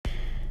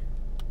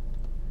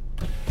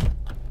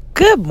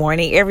Good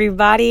morning,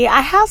 everybody.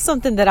 I have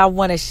something that I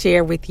want to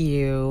share with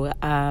you.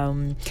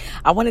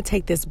 I want to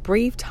take this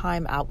brief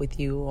time out with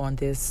you on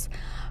this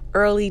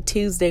early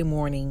Tuesday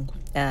morning.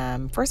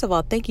 First of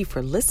all, thank you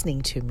for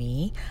listening to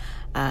me.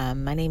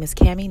 My name is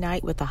Cammie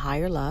Knight with The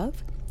Higher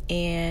Love,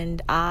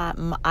 and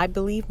I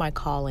believe my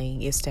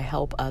calling is to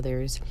help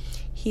others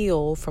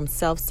heal from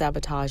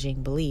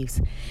self-sabotaging beliefs.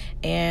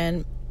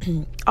 And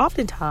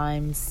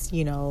oftentimes,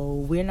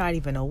 we're not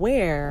even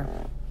aware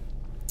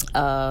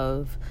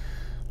of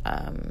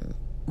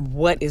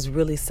what is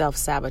really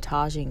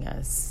self-sabotaging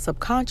us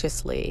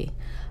subconsciously.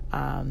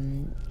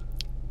 And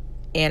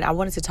I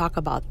wanted to talk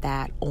about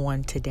that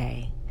on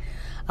today.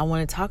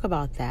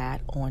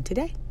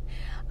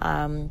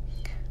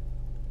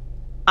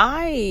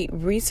 I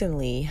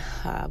recently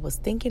was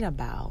thinking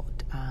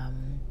about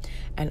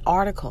an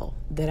article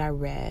that I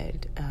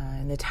read,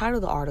 and the title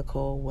of the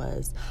article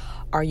was,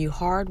 "Are you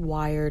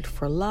hardwired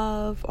for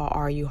love, or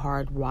are you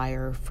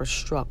hardwired for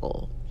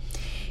struggle?"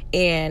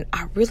 And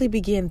I really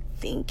began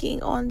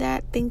thinking on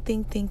that,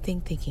 thinking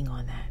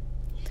on that.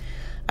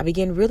 I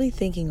began really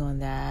thinking on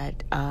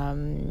that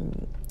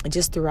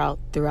just throughout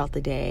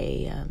the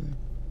day,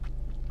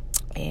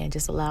 and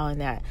just allowing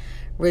that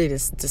really to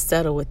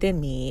settle within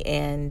me.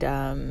 And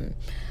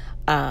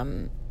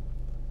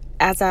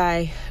as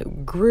I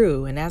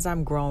grew, and as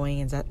I'm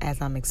growing, and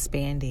as I'm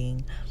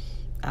expanding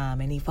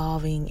and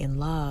evolving in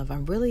love, I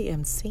really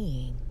am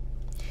seeing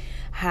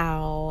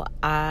how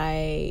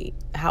I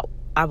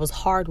was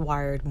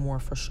hardwired more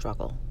for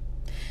struggle.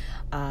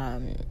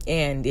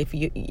 And if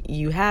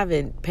you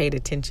haven't paid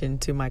attention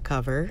to my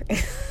cover,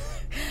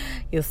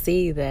 you'll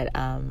see that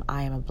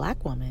I am a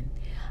Black woman.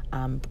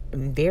 I'm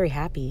very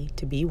happy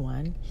to be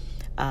one.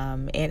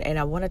 And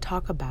I want to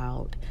talk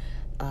about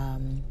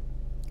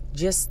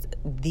just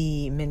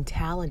the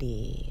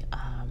mentality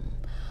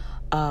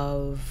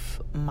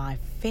of my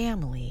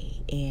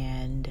family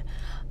and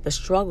the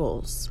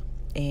struggles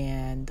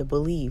and the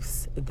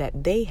beliefs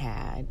that they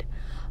had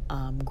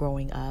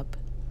growing up,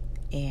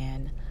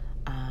 and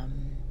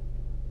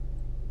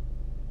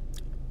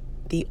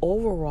the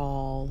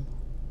overall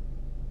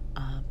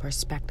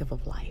perspective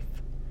of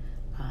life.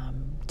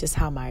 Just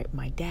how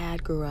my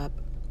dad grew up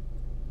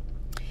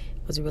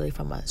was really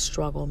from a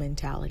struggle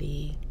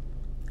mentality.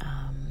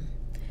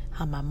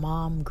 How my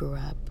mom grew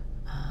up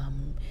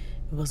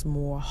was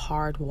more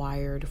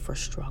hardwired for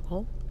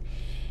struggle.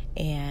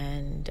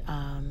 And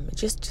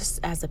just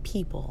as a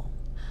people,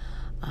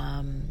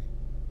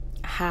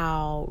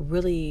 how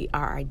really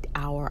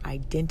our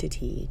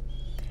identity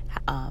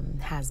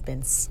has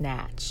been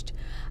snatched.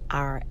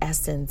 Our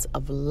essence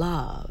of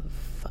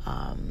love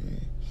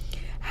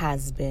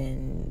has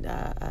been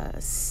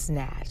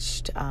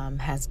snatched.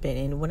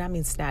 And when I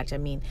mean snatched, I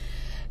mean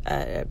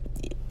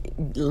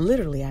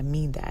literally. I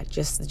mean that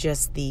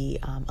just the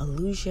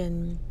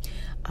illusion,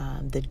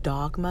 the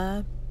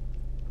dogma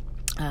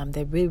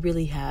that we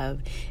really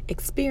have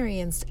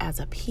experienced as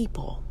a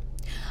people.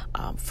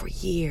 For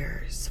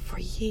years,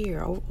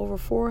 over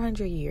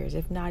 400 years,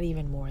 if not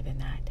even more than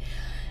that.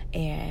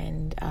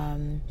 And,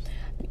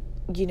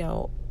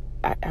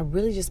 I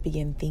really just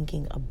began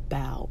thinking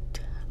about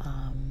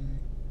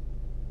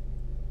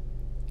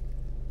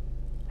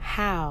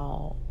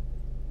how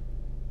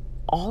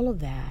all of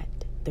that,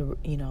 the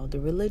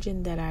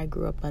religion that I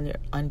grew up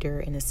under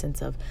in a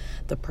sense of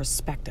the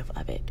perspective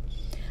of it,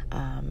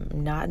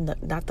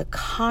 not the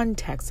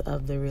context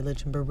of the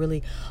religion, but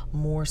really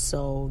more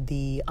so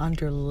the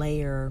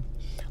underlayer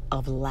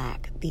of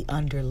lack, the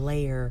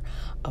underlayer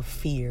of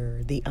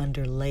fear, the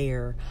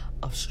underlayer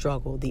of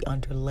struggle, the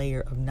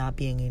underlayer of not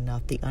being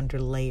enough, the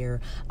underlayer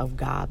of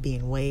God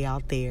being way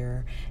out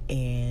there,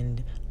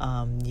 and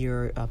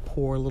you're a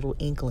poor little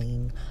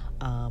inkling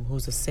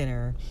who's a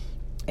sinner.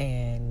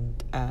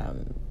 And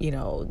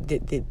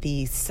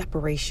the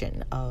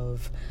separation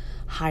of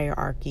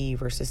hierarchy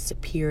versus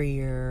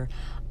superior,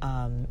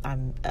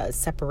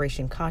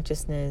 separation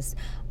consciousness,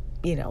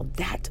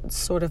 that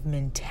sort of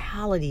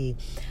mentality.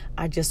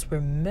 I just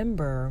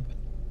remember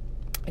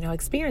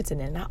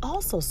experiencing it. And I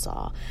also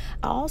saw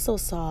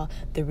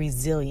the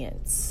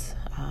resilience,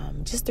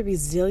 just the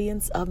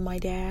resilience of my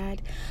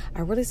dad.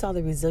 I really saw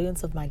the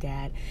resilience of my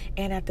dad,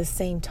 and at the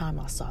same time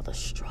I saw the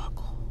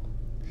struggle.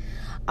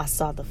 I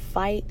saw the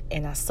fight,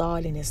 and I saw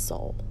it in his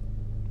soul.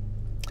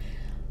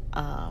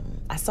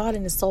 I saw it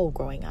in his soul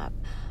growing up.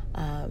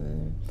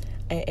 And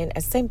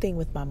same thing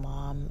with my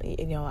mom.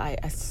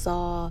 I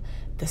saw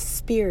the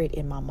spirit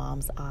in my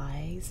mom's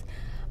eyes,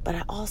 but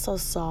I also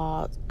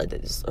saw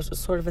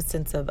sort of a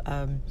sense of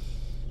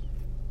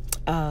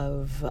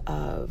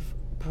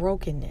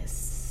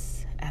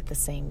brokenness at the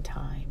same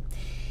time.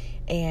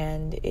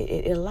 And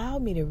it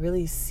allowed me to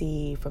really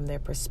see from their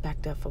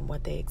perspective, from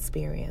what they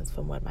experienced,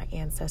 from what my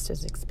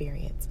ancestors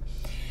experienced,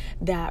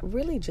 that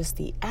really just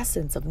the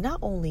essence of not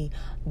only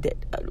that,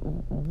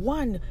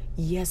 one,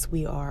 yes,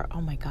 we are, oh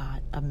my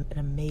God, an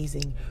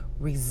amazing,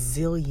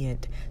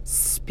 resilient,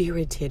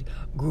 spirited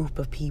group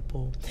of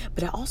people.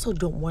 But I also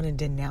don't want to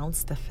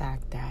denounce the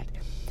fact that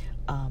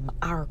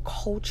our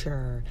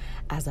culture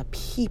as a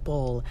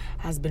people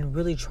has been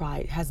really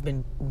has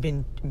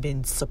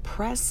been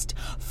suppressed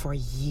for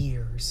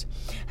years,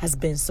 has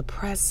been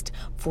suppressed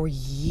for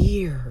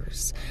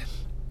years.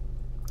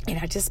 And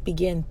I just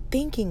began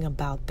thinking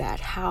about that,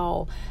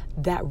 how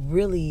that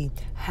really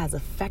has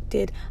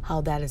affected, how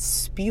that is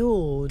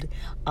spewed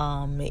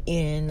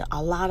in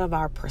a lot of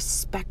our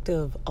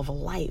perspective of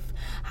life,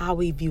 how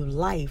we view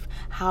life,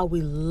 how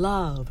we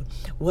love,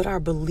 what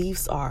our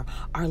beliefs are,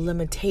 our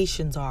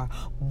limitations are,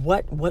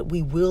 what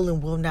we will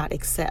and will not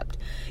accept.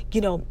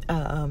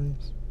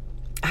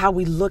 How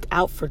we look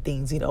out for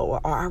things, or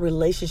our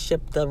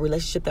relationship, the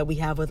relationship that we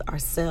have with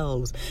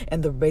ourselves,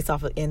 and the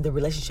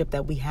relationship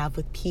that we have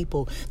with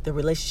people, the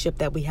relationship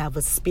that we have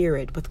with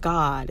spirit, with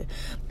God.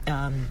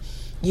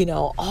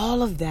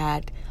 All of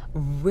that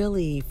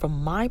really,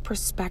 from my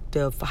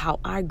perspective, for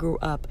how I grew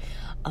up,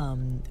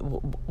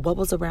 what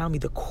was around me,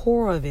 the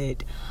core of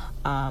it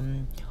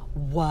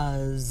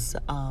was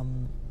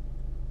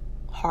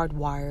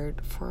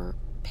hardwired for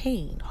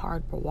pain,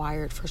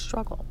 hardwired for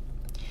struggle.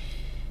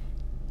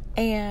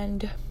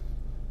 And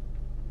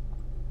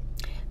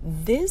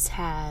this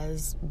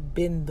has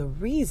been the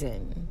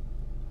reason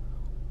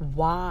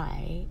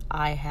why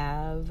I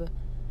have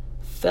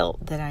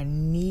felt that I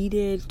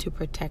needed to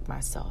protect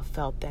myself,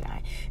 felt that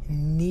I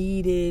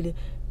needed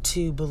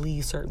to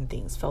believe certain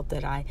things, felt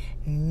that I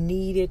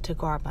needed to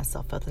guard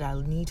myself, felt that I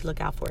need to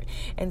look out for it.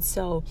 And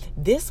so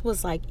this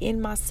was like in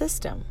my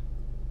system.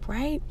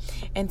 Right?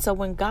 And so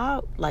when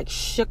God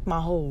shook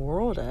my whole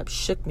world up,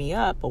 shook me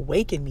up,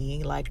 awakened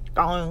me,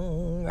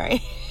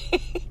 right?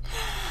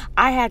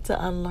 I had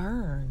to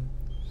unlearn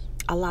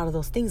a lot of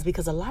those things,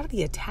 because a lot of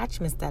the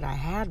attachments that I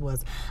had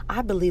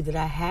I believed that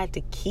I had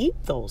to keep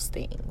those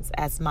things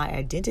as my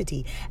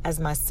identity, as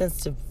my sense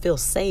to feel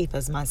safe,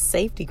 as my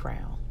safety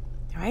ground.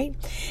 Right?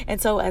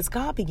 And so as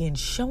God began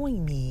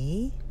showing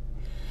me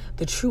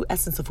the true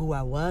essence of who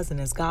I was, and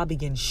as God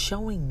began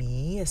showing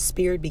me, as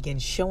Spirit began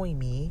showing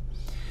me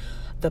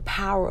the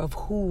power of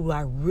who I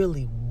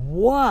really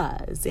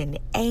was and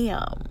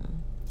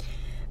am,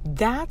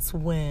 that's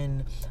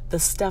when the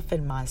stuff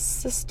in my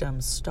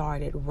system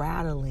started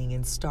rattling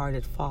and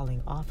started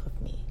falling off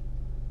of me.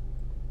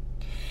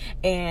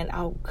 And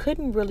I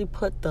couldn't really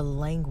put the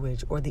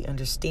language or the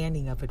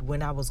understanding of it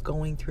when I was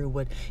going through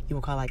what you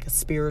would call a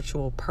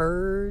spiritual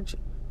purge,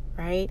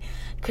 right?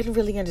 Couldn't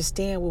really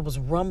understand what was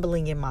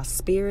rumbling in my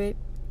spirit,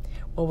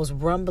 what was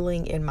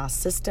rumbling in my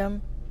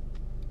system.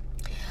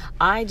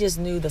 I just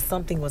knew that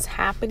something was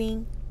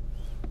happening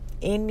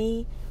in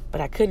me,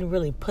 but I couldn't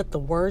really put the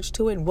words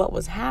to it. And what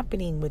was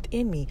happening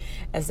within me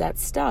as that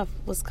stuff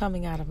was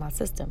coming out of my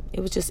system,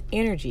 it was just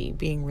energy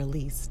being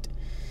released.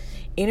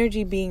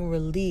 Energy being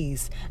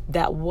released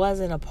that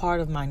wasn't a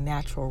part of my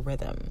natural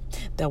rhythm,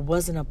 that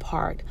wasn't a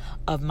part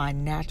of my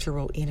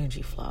natural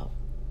energy flow,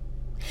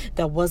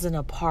 that wasn't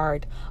a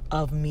part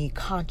of me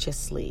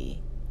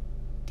consciously.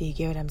 Do you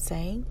get what I'm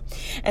saying?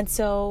 And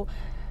so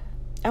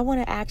I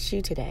want to ask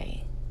you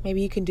today, maybe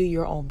you can do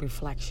your own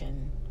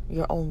reflection,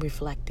 your own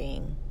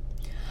reflecting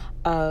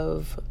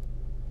of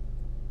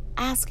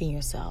asking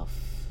yourself,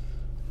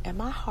 am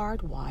I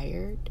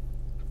hardwired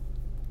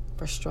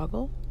for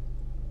struggle?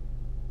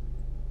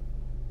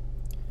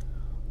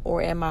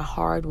 Or am I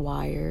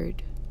hardwired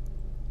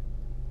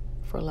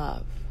for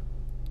love?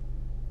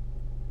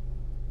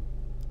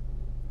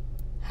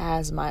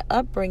 Has my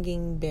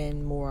upbringing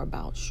been more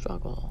about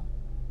struggle?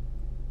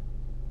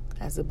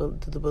 Has the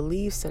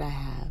beliefs that I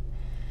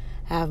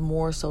have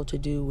more so to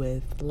do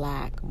with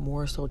lack,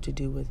 more so to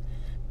do with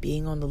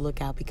being on the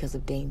lookout because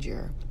of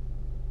danger?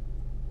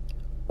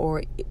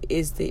 Or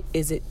is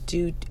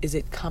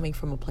it coming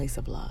from a place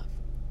of love?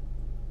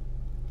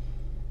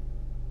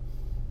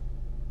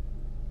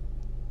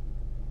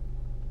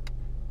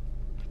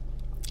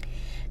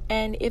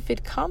 And if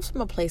it comes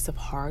from a place of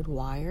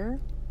hardwire,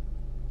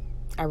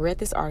 I read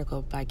this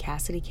article by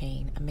Cassidy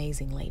Kane,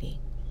 amazing lady.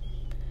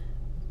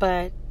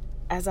 But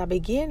as I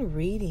began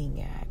reading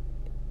it,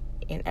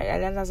 and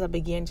as I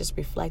began just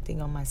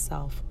reflecting on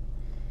myself,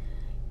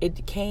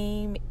 it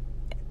came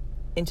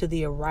into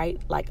the right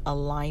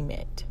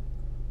alignment.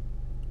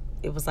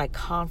 It was like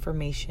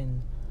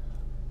confirmation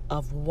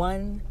of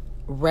one,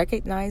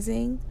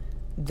 recognizing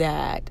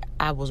that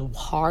I was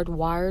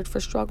hardwired for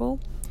struggle,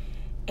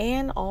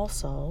 and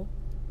also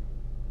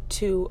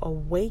to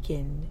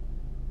awaken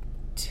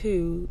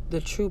to the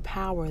true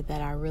power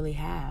that I really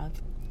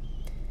have.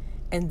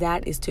 And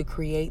that is to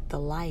create the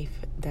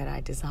life that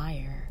I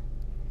desire.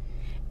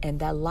 And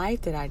that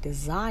life that I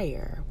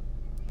desire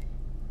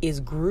is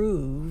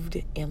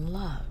grooved in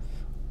love.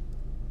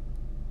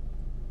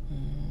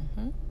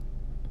 Mm-hmm.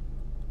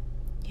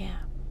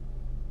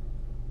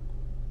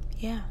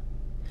 Yeah.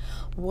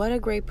 What a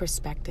great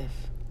perspective.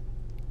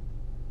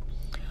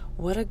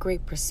 What a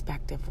great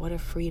perspective. What a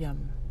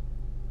freedom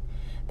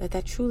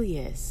that truly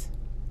is.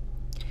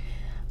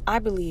 I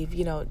believe,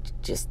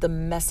 just the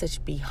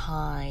message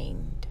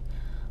behind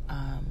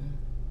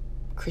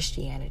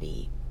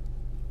Christianity,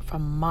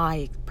 from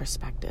my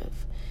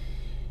perspective,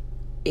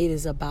 it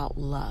is about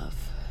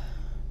love.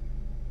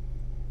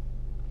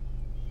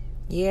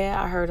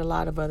 Yeah, I heard a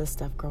lot of other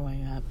stuff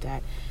growing up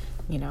that,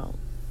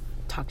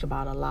 talked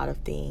about a lot of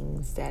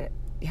things that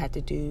had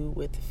to do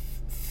with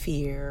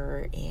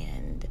fear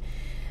and,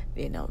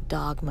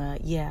 dogma.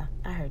 Yeah,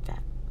 I heard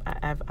that.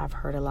 I've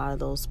heard a lot of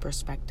those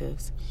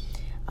perspectives.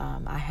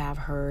 I have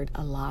heard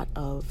a lot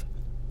of,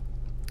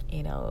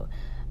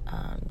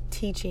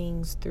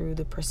 teachings through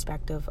the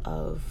perspective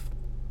of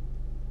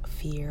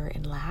fear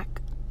and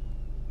lack,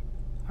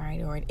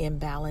 right? Or an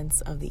imbalance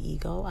of the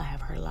ego. I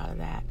have heard a lot of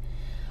that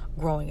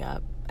growing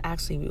up.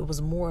 Actually, it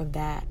was more of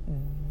that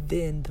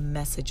than the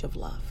message of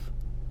love.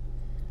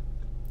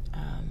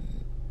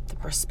 The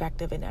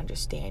perspective and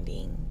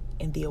understanding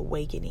and the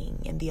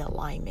awakening and the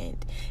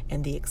alignment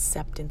and the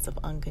acceptance of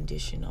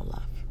unconditional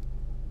love.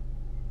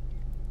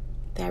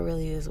 That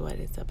really is what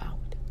it's about.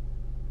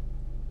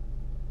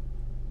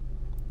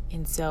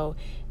 And so,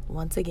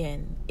 once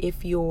again,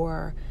 if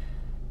your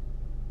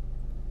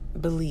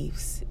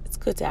beliefs, it's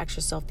good to ask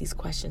yourself these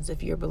questions.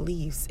 If your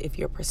beliefs, if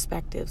your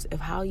perspectives, if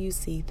how you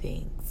see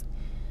things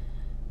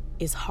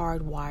is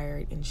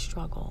hardwired in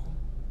struggle,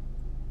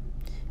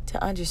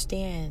 to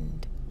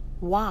understand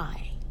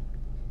why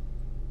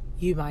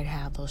you might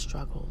have those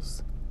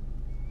struggles,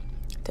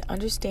 to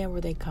understand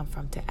where they come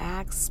from, to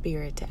ask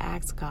Spirit, to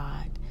ask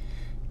God,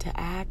 to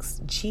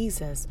ask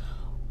Jesus,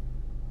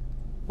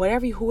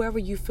 whatever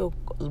you feel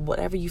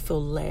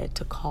led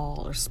to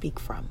call or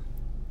speak from,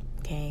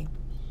 okay?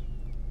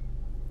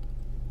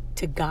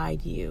 To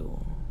guide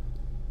you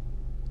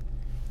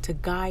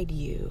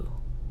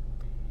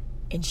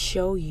and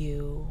show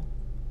you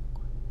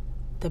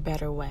the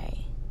better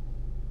way.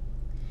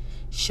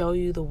 Show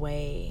you the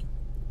way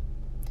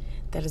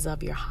that is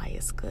of your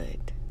highest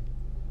good.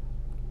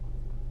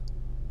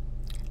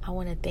 I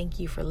want to thank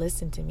you for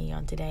listening to me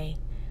on today.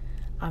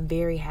 I'm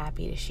very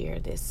happy to share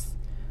this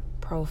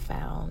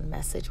profound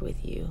message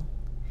with you.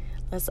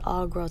 Let's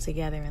all grow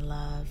together in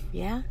love.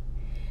 Yeah?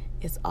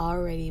 It's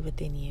already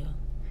within you.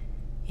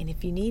 And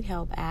if you need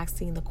help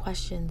asking the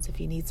questions,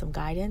 if you need some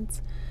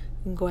guidance,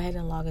 you can go ahead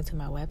and log into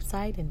my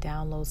website and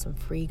download some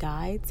free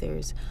guides.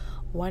 There's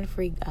one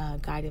free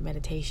guided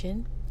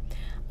meditation.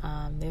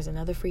 There's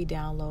another free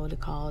download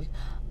called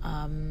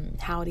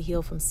How to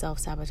Heal from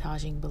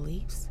Self-Sabotaging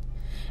Beliefs.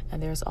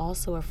 And there's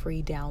also a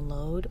free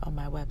download on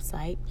my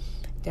website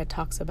that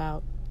talks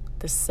about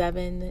the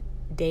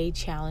 7-day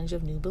challenge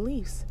of new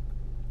beliefs.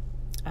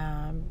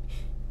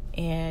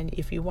 And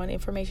if you want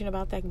information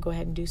about that, you can go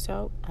ahead and do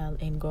so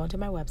and go onto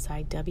my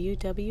website,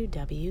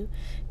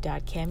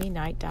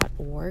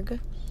 www.camiknight.org.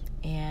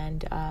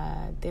 And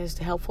there's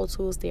helpful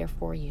tools there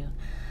for you.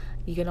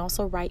 You can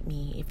also write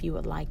me if you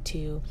would like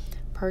to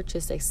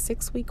purchase a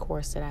 6-week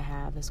course that I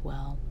have as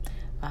well.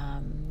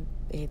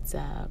 It's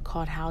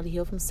called How to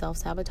Heal from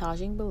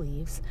Self-Sabotaging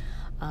Beliefs.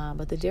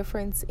 But the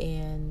difference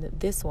in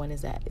this one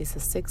is that it's a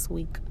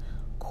 6-week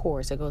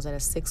course. It goes at a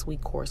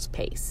 6-week course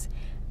pace.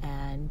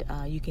 And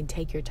you can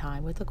take your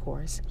time with the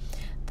course.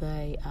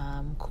 The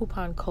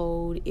coupon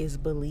code is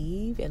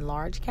BELIEVE in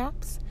large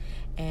caps.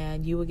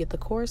 And you will get the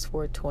course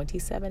for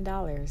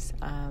 $27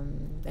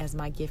 as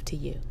my gift to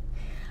you.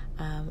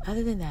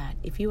 Other than that,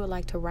 if you would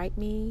like to write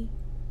me,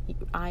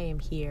 I am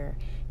here.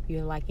 If you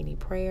would like any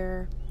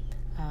prayer,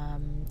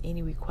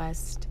 any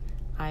request,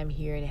 I'm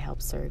here to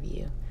help serve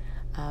you.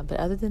 But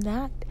other than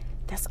that,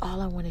 that's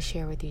all I want to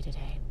share with you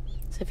today.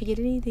 So if you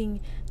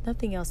get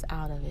nothing else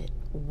out of it,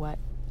 what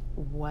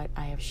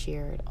I have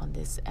shared on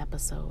this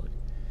episode,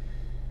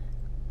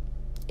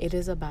 it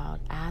is about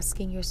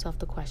asking yourself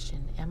the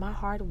question, am I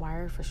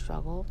hardwired for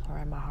struggle or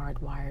am I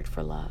hardwired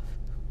for love?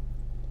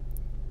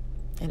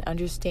 And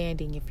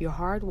understanding if you're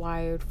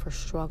hardwired for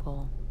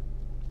struggle,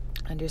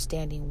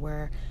 understanding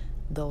where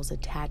those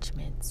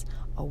attachments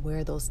or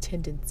where those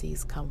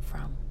tendencies come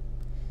from.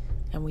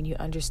 And when you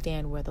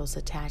understand where those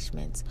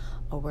attachments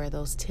or where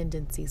those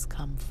tendencies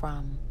come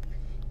from,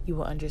 you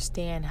will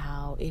understand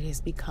how it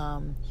has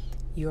become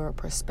your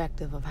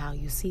perspective of how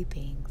you see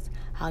things,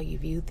 how you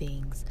view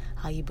things,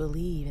 how you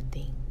believe in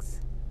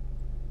things.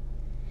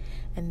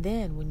 And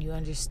then when you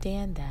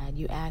understand that,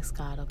 you ask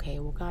God, okay,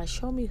 well, God,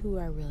 show me who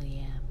I really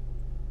am.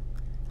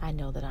 I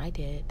know that I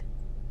did,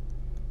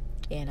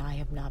 and I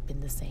have not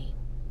been the same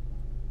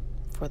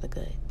for the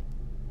good.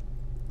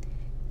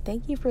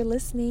 Thank you for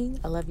listening.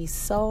 I love you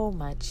so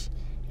much,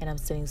 and I'm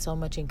sending so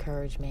much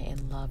encouragement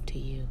and love to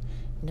you,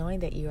 knowing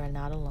that you are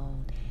not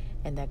alone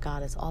and that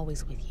God is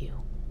always with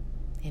you,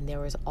 and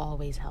there is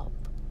always help.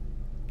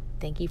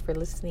 Thank you for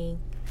listening.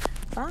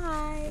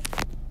 Bye.